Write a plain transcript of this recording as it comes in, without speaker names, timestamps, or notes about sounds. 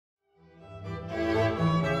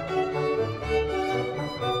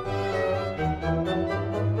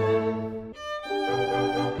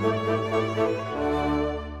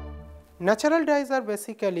Natural dyes are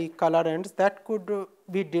basically colorants that could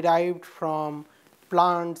be derived from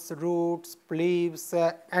plants, roots, leaves,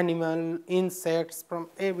 animal, insects, from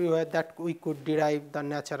everywhere that we could derive the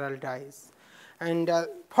natural dyes. And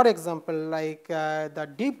for example, like the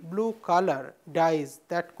deep blue color dyes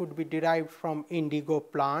that could be derived from indigo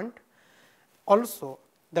plant. Also,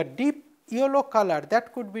 the deep yellow color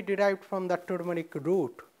that could be derived from the turmeric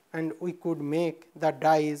root, and we could make the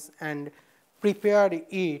dyes and prepare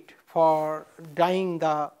it for dyeing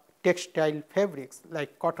the textile fabrics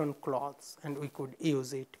like cotton cloths, and we could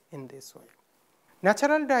use it in this way.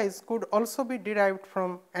 Natural dyes could also be derived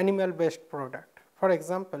from animal based product. For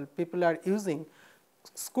example, people are using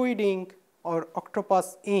squid ink or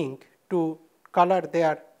octopus ink to color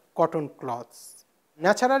their cotton cloths.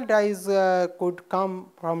 Natural dyes could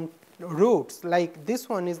come from roots, like this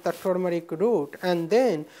one is the turmeric root, and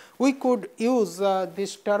then we could use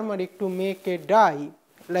this turmeric to make a dye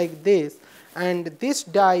like this, and this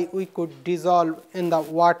dye we could dissolve in the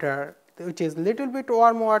water, which is little bit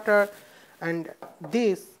warm water, and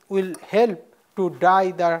this will help to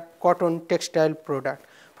dye the cotton textile product.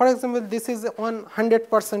 For example, this is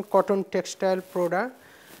 100% cotton textile product,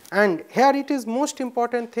 and here it is most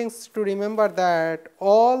important things to remember that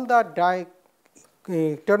all the dye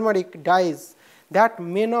turmeric dyes that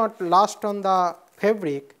may not last on the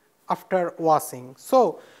fabric after washing.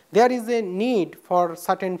 So, there is a need for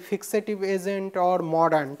certain fixative agent or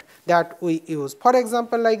mordant that we use. For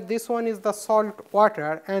example, like this one is the salt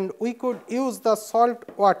water, and we could use the salt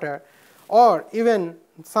water or even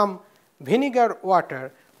some vinegar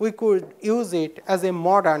water, we could use it as a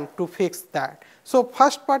mordant to fix that. So,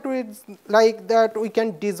 first part is like that we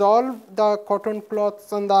can dissolve the cotton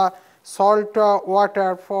cloths on the salt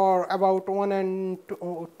water for about 1 and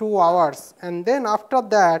 2 hours, and then after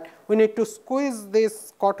that we need to squeeze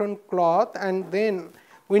this cotton cloth, and then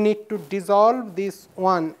we need to dissolve this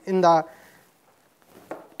one in the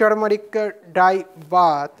turmeric dye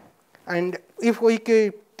bath, and if we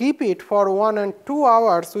keep it for 1 and 2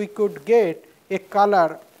 hours, we could get a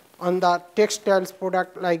color on the textiles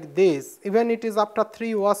product like this. Even it is after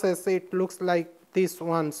 3 washes, it looks like this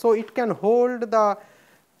one. So, it can hold the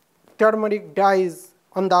turmeric dyes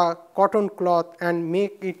on the cotton cloth and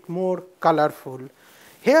make it more colorful.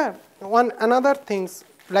 Here one another things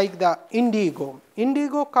like the indigo.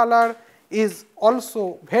 Indigo color is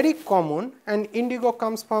also very common, and indigo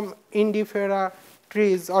comes from Indifera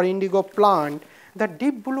trees or indigo plant. The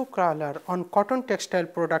deep blue color on cotton textile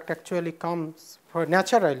product actually comes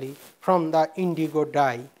naturally from the indigo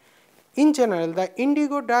dye. In general, the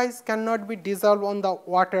indigo dyes cannot be dissolved on the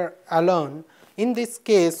water alone. In this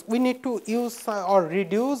case, we need to use or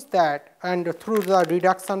reduce that, and through the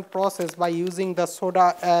reduction process by using the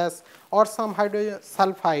soda ash or some hydrogen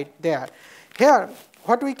sulfide there. Here,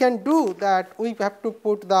 what we can do that we have to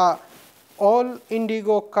put the all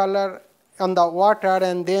indigo color on the water,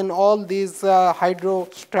 and then all these hydro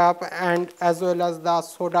stuff and as well as the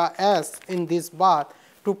soda ash in this bath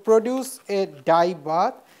to produce a dye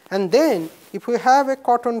bath. And then if we have a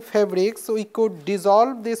cotton fabric, so we could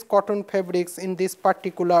dissolve this cotton fabrics in this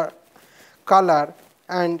particular color,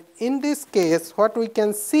 and in this case what we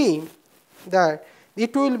can see that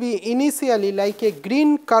it will be initially like a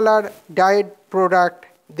green color dyed product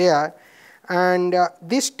there, and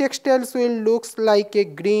this textiles will looks like a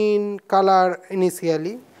green color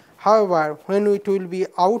initially. However, when it will be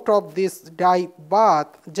out of this dye bath,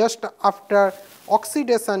 just after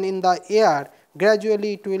oxidation in the air,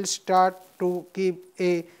 gradually it will start to give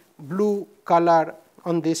a blue color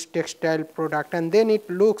on this textile product, and then it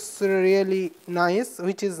looks really nice,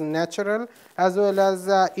 which is natural, as well as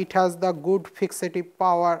it has the good fixative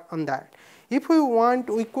power on that. If we want,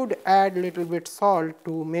 we could add little bit salt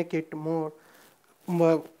to make it more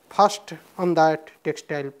fast on that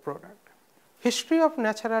textile product. History of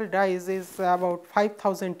natural dyes is about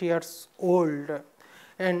 5,000 years old,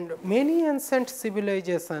 and many ancient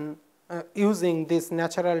civilizations using these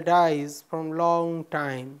natural dyes from long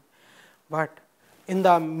time. But in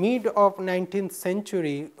the mid of 19th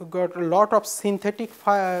century, we got a lot of synthetic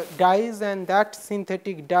dyes, and that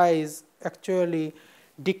synthetic dyes actually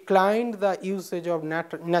declined the usage of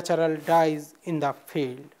natural dyes in the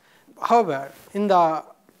field. However, in the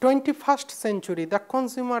 21st century, the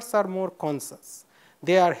consumers are more conscious.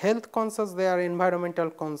 They are health conscious, they are environmental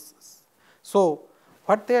conscious. So,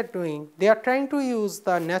 what they are doing? They are trying to use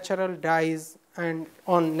the natural dyes and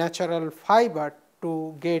on natural fiber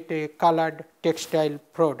to get a colored textile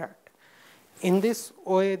product. In this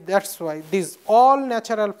way, that is why these all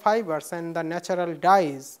natural fibers and the natural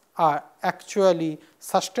dyes are actually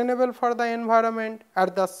sustainable for the environment.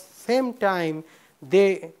 At the same time,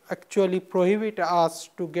 they actually prohibit us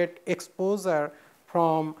to get exposure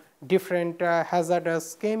from different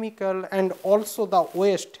hazardous chemical and also the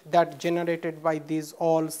waste that generated by these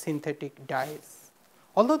all synthetic dyes.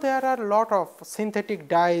 Although there are a lot of synthetic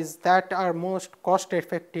dyes that are most cost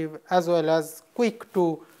effective as well as quick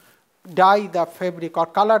to dye the fabric or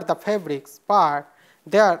color the fabrics, but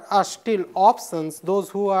there are still options. Those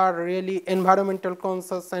who are really environmental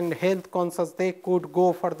conscious and health conscious, they could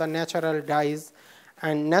go for the natural dyes,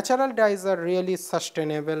 and natural dyes are really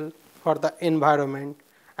sustainable for the environment,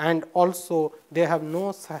 and also they have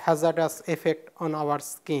no hazardous effect on our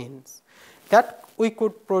skins. That we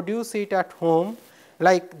could produce it at home.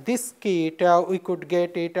 Like this kit, we could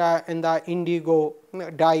get it in the indigo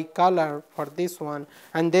dye color for this one,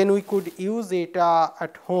 and then we could use it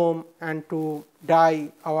at home and to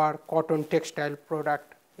dye our cotton textile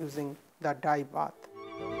product using the dye bath.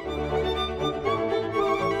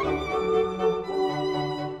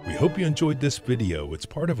 We hope you enjoyed this video. It's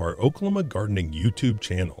part of our Oklahoma Gardening YouTube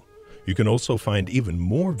channel. You can also find even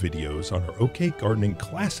more videos on our OK Gardening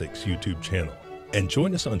Classics YouTube channel. And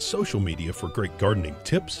join us on social media for great gardening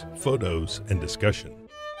tips, photos, and discussion.